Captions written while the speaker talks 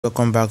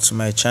Welcome back to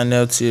my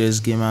channel, TS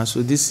Gamer.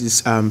 So this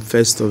is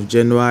 1st of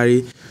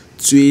January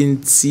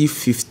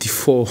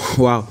 2054.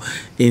 Wow,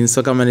 in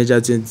Soccermanager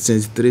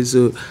 2023.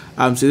 So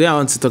today I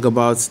want to talk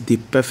about the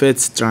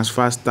perfect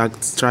transfer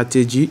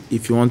strategy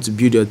if you want to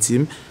build your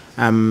team.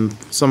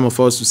 Some of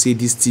us will say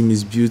this team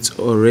is built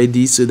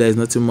already, so there is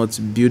nothing more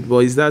to build. But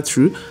is that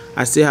true?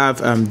 I still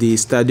have the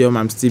stadium.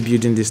 I'm still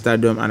building the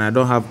stadium, and I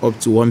don't have up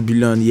to 1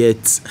 billion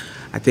yet.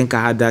 I think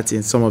I had that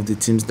in some of the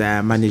teams that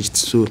I managed.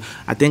 So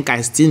I think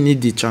I still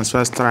need the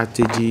transfer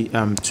strategy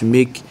to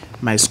make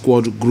my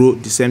squad grow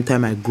the same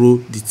time I grow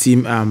the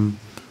team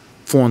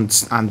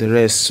funds and the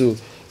rest. So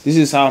this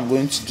is how I'm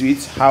going to do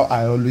it, how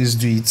I always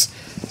do it,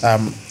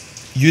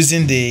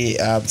 using the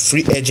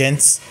free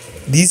agents.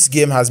 This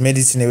game has made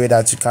it in a way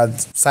that you can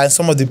sign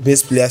some of the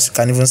best players. You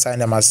can even sign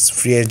them as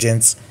free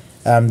agents.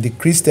 The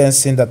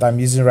Christensen that I'm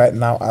using right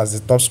now as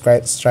the top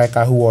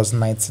striker, who was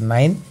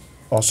 99,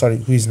 or sorry,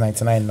 who is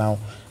 99 now,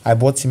 I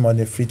bought him on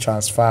a free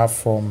transfer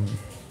from,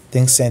 I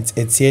think,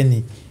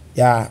 Sm23.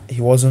 Yeah,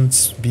 he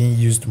wasn't being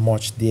used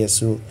much there,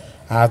 so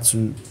I had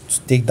to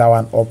take that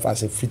one up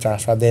as a free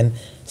transfer. Then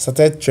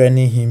started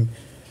training him.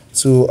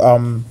 So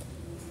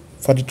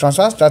for the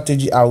transfer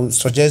strategy, I would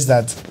suggest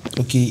that,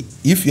 okay,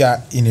 if you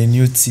are in a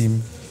new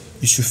team,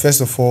 you should first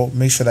of all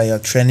make sure that your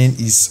training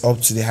is up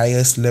to the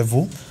highest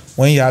level.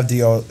 When you have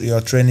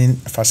your training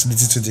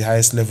facility to the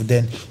highest level,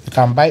 then you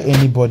can buy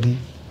anybody.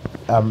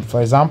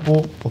 For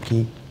example,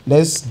 okay,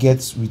 let's get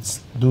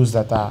with those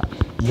that are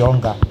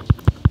younger.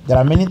 There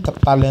are many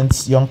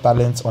young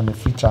talents on a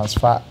free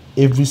transfer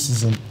every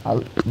season.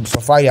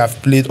 So far, you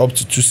have played up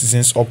to 2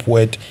 seasons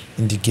upward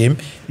in the game.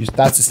 You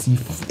start to see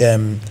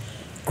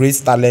great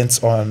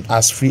talents on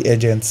as free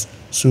agents.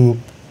 So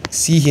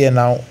see here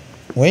now,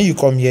 when you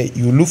come here,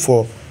 you look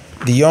for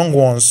the young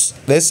ones.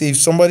 Let's say if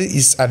somebody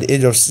is at the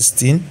age of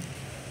 16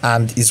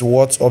 and is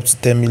worth up to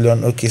 10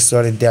 million. Okay,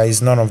 sorry, there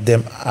is none of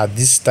them at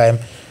this time.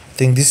 I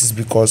think this is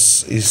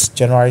because it's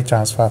January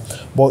transfer.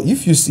 But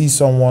if you see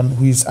someone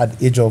who is at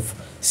the age of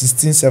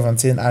 16,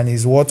 17 and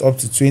is worth up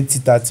to 20,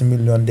 30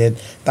 million, then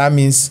that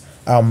means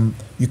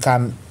you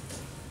can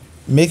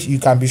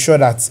be sure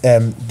that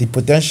the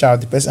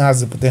person has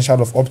the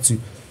potential of up to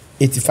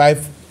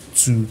 85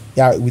 to,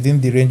 yeah,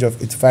 within the range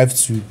of 85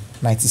 to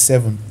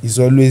 97 is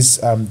always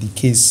the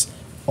case,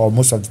 or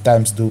most of the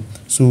times though.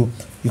 So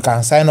you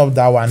can sign up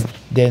that one,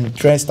 then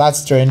start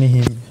training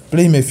him,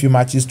 play him a few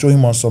matches, throw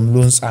him on some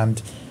loans,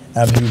 and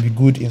he will be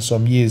good in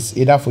some years,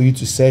 either for you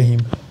to sell him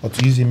or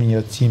to use him in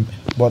your team.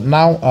 But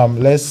now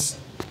let's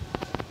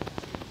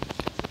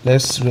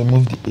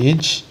remove the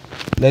age.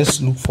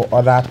 Let's look for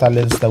other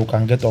talents that we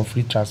can get on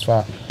free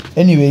transfer.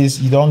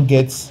 Anyways, you don't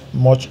get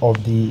much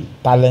of the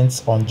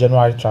talents on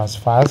January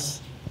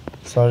transfers.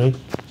 Sorry, you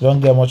don't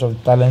get much of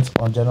the talents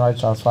on January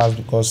transfers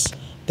because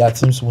their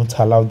teams won't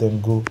allow them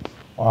go.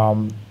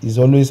 It's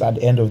always at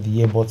the end of the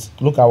year. But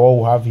look at what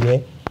we have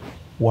here.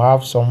 We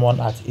have someone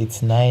at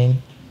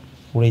 89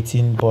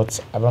 rating, but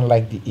I don't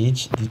like the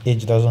age. The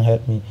age doesn't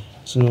help me.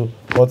 So,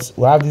 but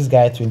we have this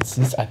guy at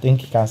 26. I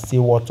think he can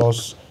still worth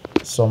us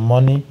some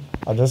money.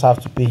 I just have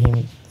to pay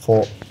him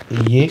for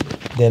a year,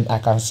 then I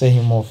can sell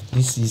him off.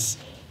 This is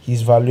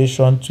his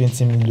valuation,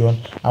 20 million.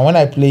 And when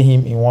I play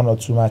him in 1 or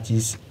 2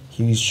 matches,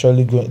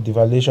 the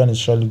valuation is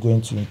surely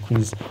going to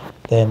increase.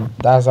 Then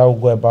that's how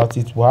we go about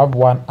it. We have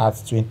one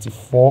at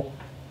 24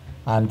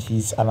 and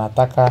he's an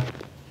attacker.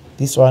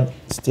 This one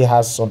still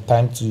has some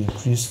time to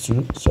increase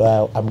too,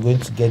 so I'm going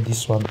to get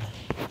this one.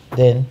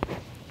 Then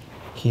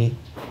okay,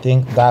 I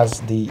think that's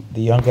the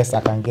youngest I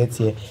can get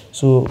here.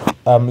 So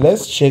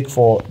let's check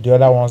for the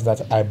other ones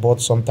that I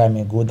bought some time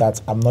ago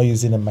that I'm not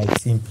using in my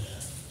team.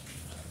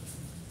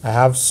 I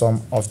have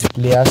some of the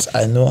players.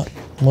 I know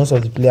most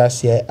of the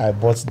players here, I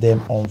bought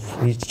them on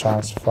free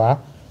transfer.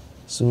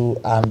 So,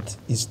 and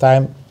it's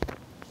time.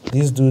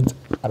 This dude,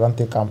 I don't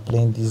think I'm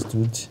playing this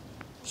dude.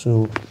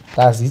 So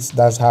that's it.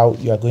 That's how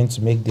you are going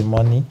to make the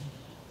money.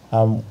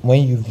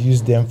 When you've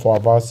used them for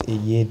about a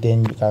year,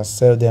 then you can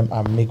sell them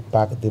and make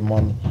back the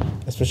money,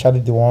 especially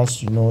the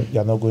ones you know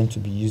you're not going to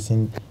be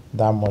using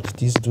that much.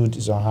 This dude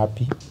is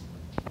unhappy.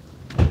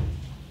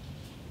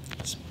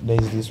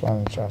 There's this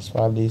one,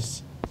 transfer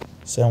list.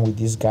 Same with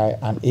this guy,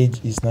 and age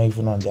is not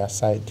even on their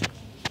side.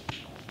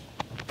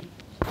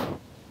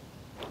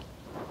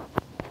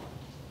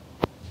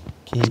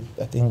 Okay,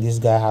 I think this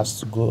guy has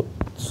to go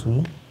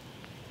too.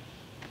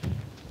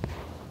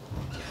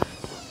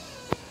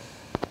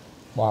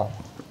 Wow,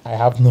 I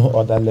have no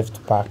other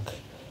left back.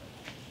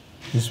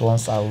 These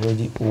ones are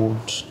already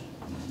old,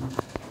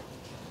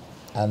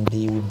 and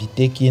they will be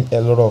taking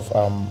a lot of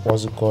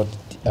what's it called,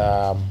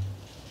 a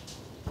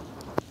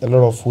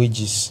lot of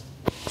wages.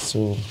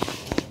 So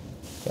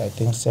I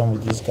think same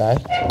with this guy.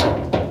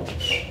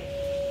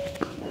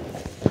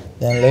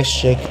 Then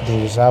let's check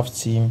the reserve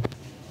team.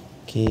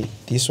 Okay,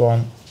 this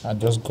one I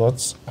just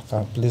got. I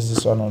can place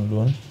this one on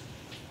loan.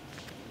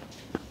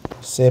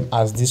 Same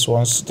as this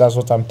one. That's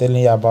what I'm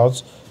telling you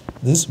about.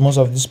 Most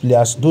of these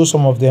players, though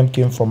some of them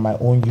came from my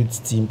own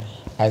youth team,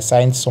 I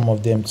signed some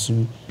of them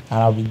too, and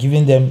I'll be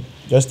giving them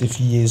just a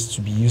few years to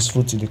be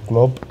useful to the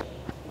club.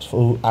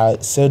 So I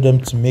sell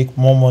them to make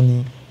more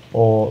money,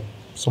 or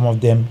some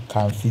of them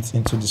can fit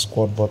into the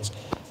squad, but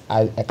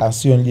I can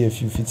see only a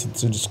few fit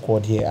into the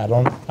squad here.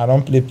 I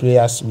don't play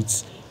players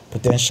with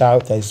potential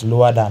that is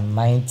lower than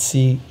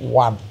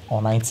 91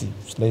 or 90.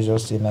 So let's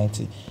just say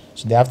 90.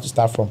 So they have to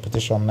start from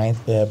potential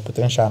 90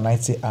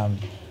 and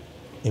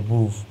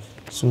above.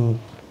 So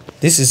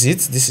this is it.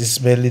 This is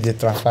barely the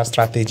transfer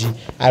strategy.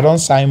 I don't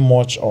sign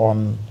much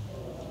on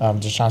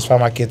the transfer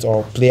market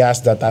or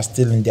players that are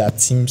still in their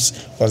teams,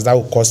 because that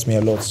will cost me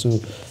a lot. So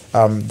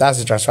that's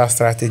the transfer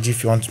strategy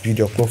if you want to build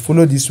your club.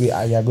 Follow this way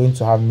and you are going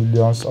to have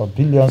millions or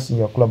billions in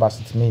your club,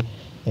 as it may,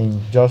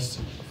 in just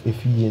a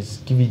few years.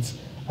 Give it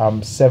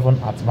 7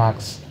 at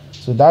max.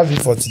 So that's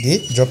it for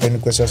today. Drop any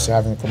questions you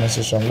have in the comment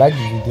section. Like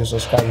the video,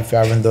 subscribe if you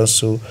haven't done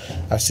so.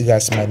 I'll see you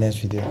guys in my next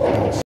video.